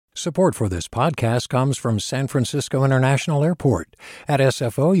Support for this podcast comes from San Francisco International Airport. At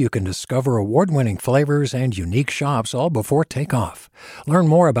SFO, you can discover award-winning flavors and unique shops all before takeoff. Learn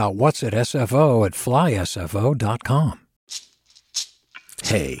more about what's at SFO at flysfo.com.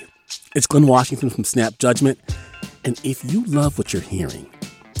 Hey, it's Glenn Washington from Snap Judgment. And if you love what you're hearing,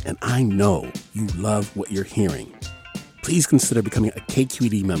 and I know you love what you're hearing, please consider becoming a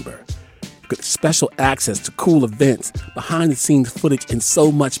KQED member. Get special access to cool events, behind-the-scenes footage, and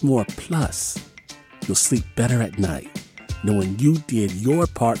so much more. Plus, you'll sleep better at night knowing you did your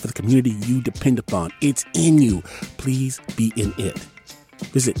part for the community you depend upon. It's in you. Please be in it.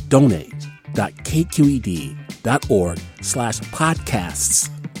 Visit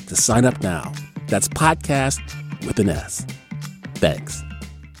donate.kqed.org/podcasts to sign up now. That's podcast with an S. Thanks.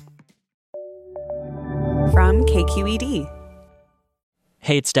 From KQED.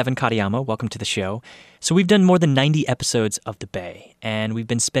 Hey, it's Devin Katayama. Welcome to the show. So we've done more than 90 episodes of The Bay, and we've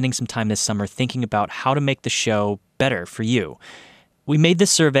been spending some time this summer thinking about how to make the show better for you. We made this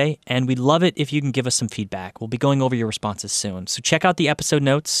survey, and we'd love it if you can give us some feedback. We'll be going over your responses soon. So check out the episode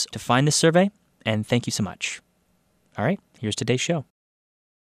notes to find this survey, and thank you so much. All right, here's today's show.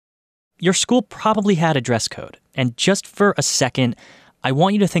 Your school probably had a dress code, and just for a second, I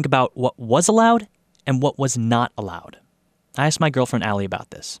want you to think about what was allowed and what was not allowed. I asked my girlfriend Allie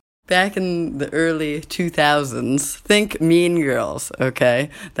about this. Back in the early 2000s, think Mean Girls, okay?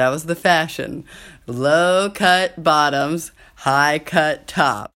 That was the fashion. Low-cut bottoms, high-cut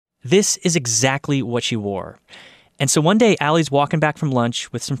top. This is exactly what she wore. And so one day, Allie's walking back from lunch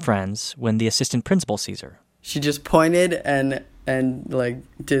with some friends when the assistant principal sees her. She just pointed and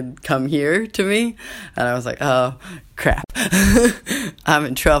did come here to me. And I was like, oh, crap. I'm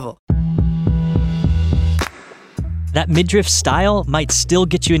in trouble. That midriff style might still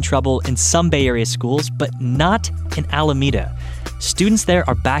get you in trouble in some Bay Area schools, but not in Alameda. Students there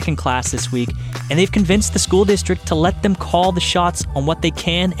are back in class this week, and they've convinced the school district to let them call the shots on what they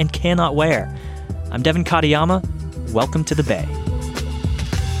can and cannot wear. I'm Devin Katayama. Welcome to the Bay.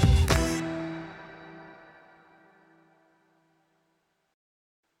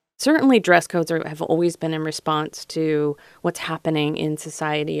 Certainly, dress codes have always been in response to what's happening in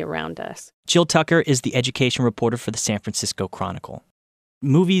society around us. Jill Tucker is the education reporter for the San Francisco Chronicle.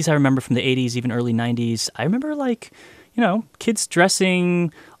 Movies I remember from the 80s, even early 90s, I remember, kids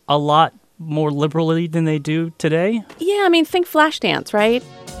dressing a lot more liberally than they do today. Yeah, I mean, think Flashdance, right?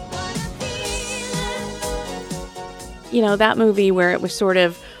 You know, that movie where it was sort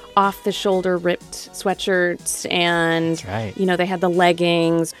of off-the-shoulder ripped sweatshirts and, right. They had the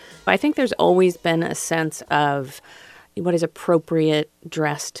leggings. I think there's always been a sense of what is appropriate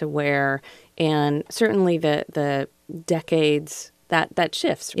dress to wear, and certainly the decades that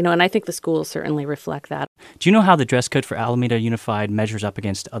shifts, and I think the schools certainly reflect that. Do you know how the dress code for Alameda Unified measures up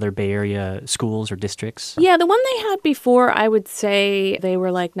against other Bay Area schools or districts? Yeah, the one they had before, I would say they were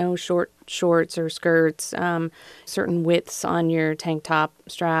like no short shorts or skirts, certain widths on your tank top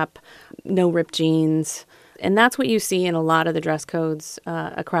strap, no ripped jeans. And that's what you see in a lot of the dress codes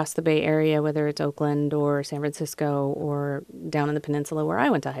across the Bay Area, whether it's Oakland or San Francisco or down in the peninsula where I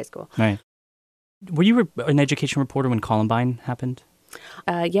went to high school. Right. Were you an education reporter when Columbine happened?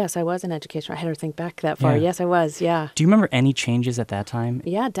 Yes, I was an education. I had to think back that far. Yeah. Yes, I was, yeah. Do you remember any changes at that time?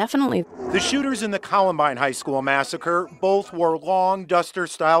 Yeah, definitely. The shooters in the Columbine High School massacre both wore long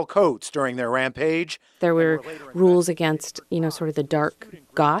duster-style coats during their rampage. There were rules against, sort of the dark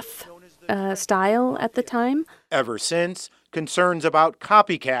goth style at the time. Ever since, concerns about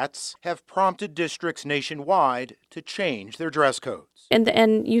copycats have prompted districts nationwide to change their dress codes.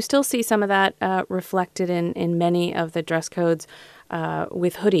 And you still see some of that reflected in many of the dress codes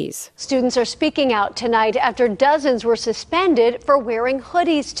with hoodies. Students are speaking out tonight after dozens were suspended for wearing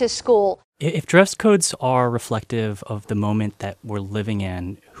hoodies to school. If dress codes are reflective of the moment that we're living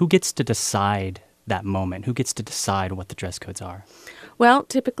in, who gets to decide that moment? Who gets to decide what the dress codes are? Well,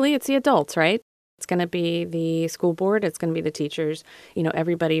 typically it's the adults, right? It's going to be the school board. It's going to be the teachers,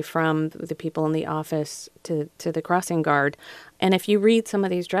 everybody from the people in the office to the crossing guard. And if you read some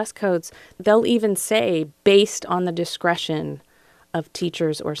of these dress codes, they'll even say based on the discretion of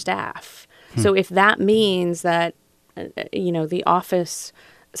teachers or staff. So if that means that, the office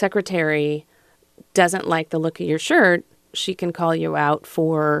secretary doesn't like the look of your shirt, she can call you out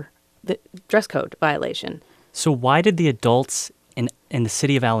for the dress code violation. So why did the adults in the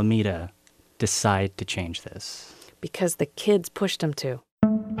city of Alameda decide to change this? Because the kids pushed them to.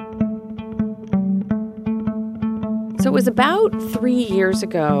 So it was about 3 years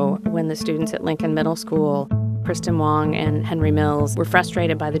ago when the students at Lincoln Middle School, Kristen Wong and Henry Mills, were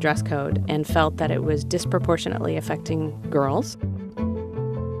frustrated by the dress code and felt that it was disproportionately affecting girls.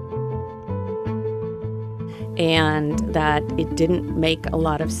 and that it didn't make a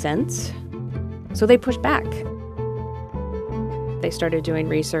lot of sense. So they pushed back. They started doing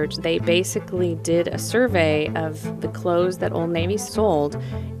research. They basically did a survey of the clothes that Old Navy sold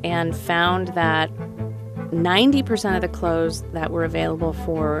and found that 90% of the clothes that were available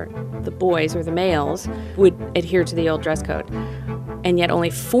for the boys or the males would adhere to the old dress code. And yet only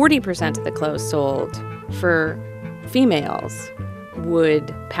 40% of the clothes sold for females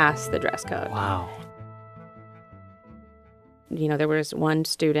would pass the dress code. Wow. You know, there was one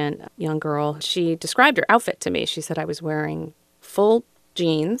student, young girl, she described her outfit to me. She said, I was wearing full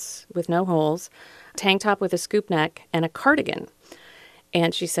jeans with no holes, tank top with a scoop neck, and a cardigan.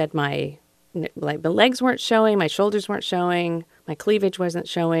 And she said my legs weren't showing, my shoulders weren't showing, my cleavage wasn't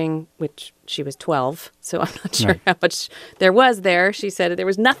showing, which she was 12, so I'm not sure how much there was there. She said there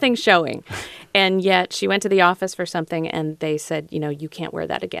was nothing showing. And yet she went to the office for something, and they said, you know, you can't wear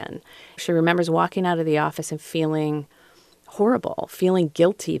that again. She remembers walking out of the office and feeling horrible, feeling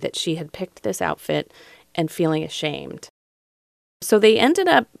guilty that she had picked this outfit and feeling ashamed. So they ended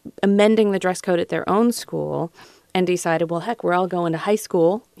up amending the dress code at their own school and decided, well, heck, we're all going to high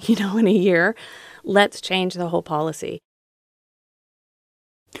school, you know, in a year. Let's change the whole policy.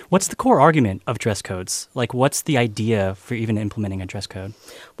 What's the core argument of dress codes? Like, what's the idea for even implementing a dress code?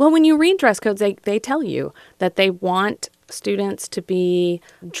 Well, when you read dress codes, they tell you that they want students to be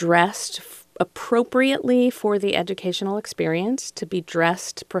dressed appropriately for the educational experience, to be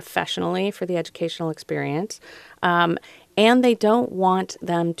dressed professionally for the educational experience. And they don't want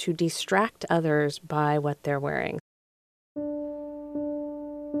them to distract others by what they're wearing.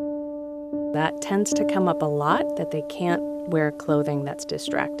 That tends to come up a lot, that they can't wear clothing that's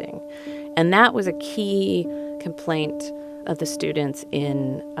distracting. And that was a key complaint of the students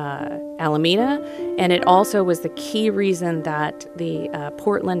in Alameda. And it also was the key reason that the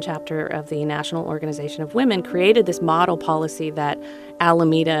Portland chapter of the National Organization of Women created this model policy that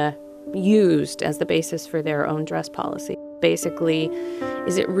Alameda used as the basis for their own dress policy. Basically,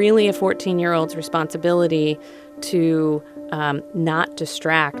 is it really a 14-year-old's responsibility to not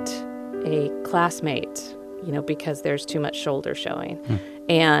distract a classmate, you know, because there's too much shoulder showing?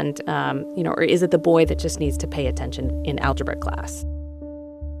 And, you know, or is it the boy that just needs to pay attention in algebra class?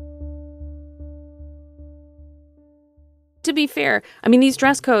 To be fair, I mean, these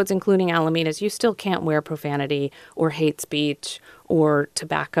dress codes, including Alameda's, you still can't wear profanity or hate speech or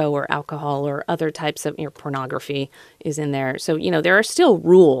tobacco or alcohol or other types of, you know, pornography is in there. So, you know, there are still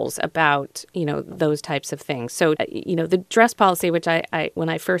rules about, you know, those types of things. So, you know, the dress policy, which I when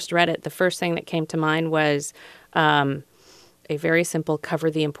I first read it, the first thing that came to mind was a very simple cover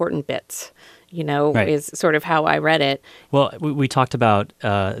the important bits, you know, is sort of how I read it. Well, we talked about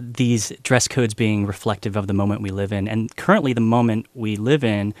these dress codes being reflective of the moment we live in. And currently the moment we live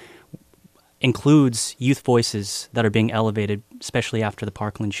in includes youth voices that are being elevated, especially after the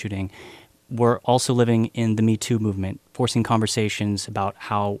Parkland shooting. We're also living in the Me Too movement, forcing conversations about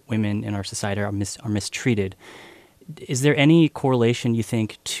how women in our society are mistreated. Is there any correlation, you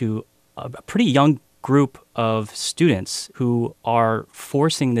think, to a pretty young group of students who are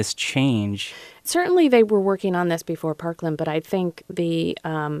forcing this change? Certainly they were working on this before Parkland, but I think the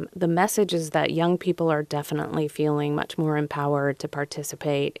message is that young people are definitely feeling much more empowered to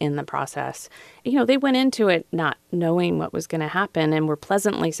participate in the process. You know, they went into it not knowing what was going to happen and were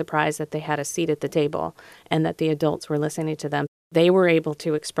pleasantly surprised that they had a seat at the table and that the adults were listening to them. They were able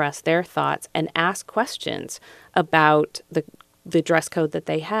to express their thoughts and ask questions about the dress code that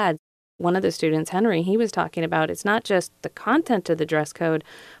they had. One of the students, Henry, he was talking about it's not just the content of the dress code,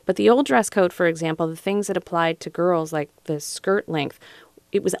 but the old dress code, for example, the things that applied to girls, like the skirt length,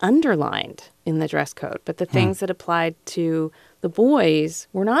 it was underlined in the dress code. But the things that applied to the boys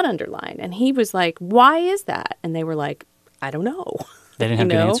were not underlined. And he was like, why is that? And they were like, I don't know. They didn't have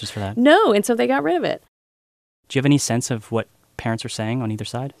good answers for that. No, and so they got rid of it. Do you have any sense of what parents are saying on either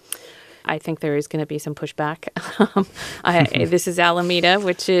side? I think there is going to be some pushback. This is Alameda,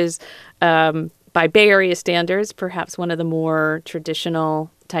 which is, by Bay Area standards, perhaps one of the more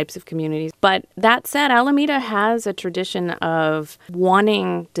traditional types of communities. But that said, Alameda has a tradition of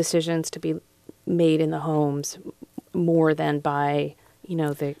wanting decisions to be made in the homes more than by, you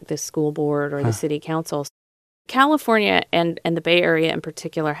know, the school board or the city council. California and the Bay Area in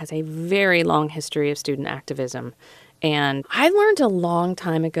particular has a very long history of student activism. And I learned a long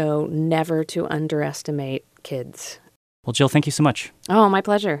time ago never to underestimate kids. Well, Jill, thank you so much. Oh, my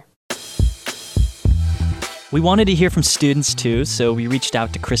pleasure. We wanted to hear from students, too, so we reached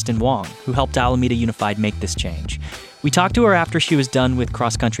out to Kristen Wong, who helped Alameda Unified make this change. We talked to her after she was done with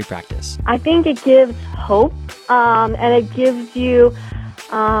cross-country practice. I think it gives hope, and it gives you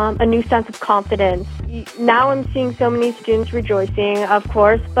a new sense of confidence. Now I'm seeing so many students rejoicing, of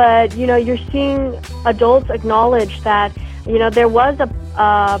course, but, you're seeing adults acknowledge that, there was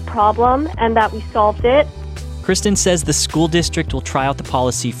a problem and that we solved it. Kristen says the school district will try out the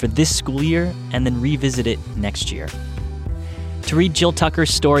policy for this school year and then revisit it next year. To read Jill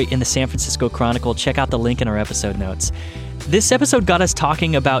Tucker's story in the San Francisco Chronicle, check out the link in our episode notes. This episode got us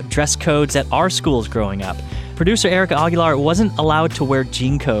talking about dress codes at our schools growing up. Producer Erica Aguilar wasn't allowed to wear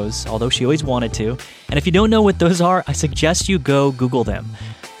jeankos, although she always wanted to. And if you don't know what those are, I suggest you go Google them.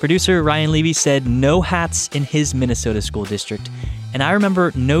 Producer Ryan Levy said no hats in his Minnesota school district. And I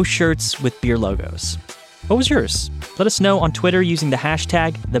remember no shirts with beer logos. What was yours? Let us know on Twitter using the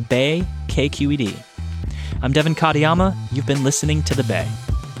hashtag #TheBayKQED. I'm Devin Katayama. You've been listening to The Bay.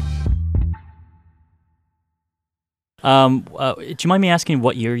 Do you mind me asking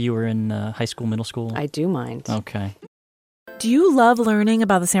what year you were in high school, middle school? I do mind. Okay. Do you love learning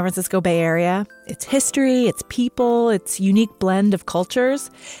about the San Francisco Bay Area, its history, its people, its unique blend of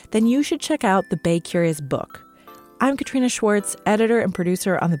cultures? Then you should check out the Bay Curious book. I'm Katrina Schwartz, editor and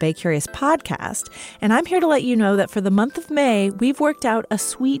producer on the Bay Curious podcast, and I'm here to let you know that for the month of May, we've worked out a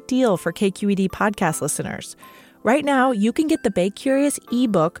sweet deal for KQED podcast listeners. Right now, you can get the Bay Curious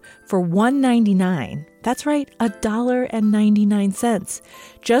ebook for $1.99. That's right, $1.99.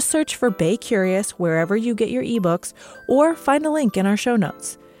 Just search for Bay Curious wherever you get your ebooks or find a link in our show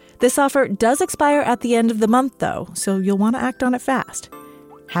notes. This offer does expire at the end of the month, though, so you'll want to act on it fast.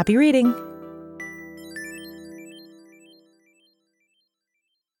 Happy reading!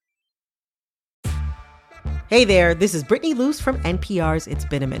 Hey there, this is Brittany Luce from NPR's It's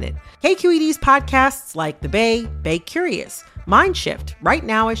Been a Minute. KQED's podcasts like The Bay, Bay Curious, Mind Shift, Right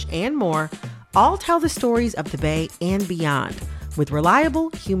Nowish, and more all tell the stories of the Bay and beyond with reliable,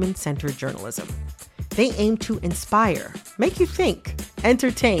 human-centered journalism. They aim to inspire, make you think,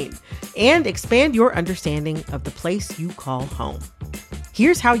 entertain, and expand your understanding of the place you call home.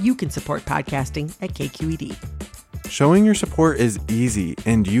 Here's how you can support podcasting at KQED. Showing your support is easy,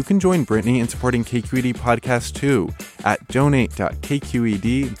 and you can join Brittany in supporting KQED Podcast too at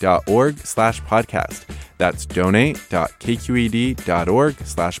donate.kqed.org/podcast. That's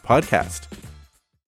donate.kqed.org/podcast.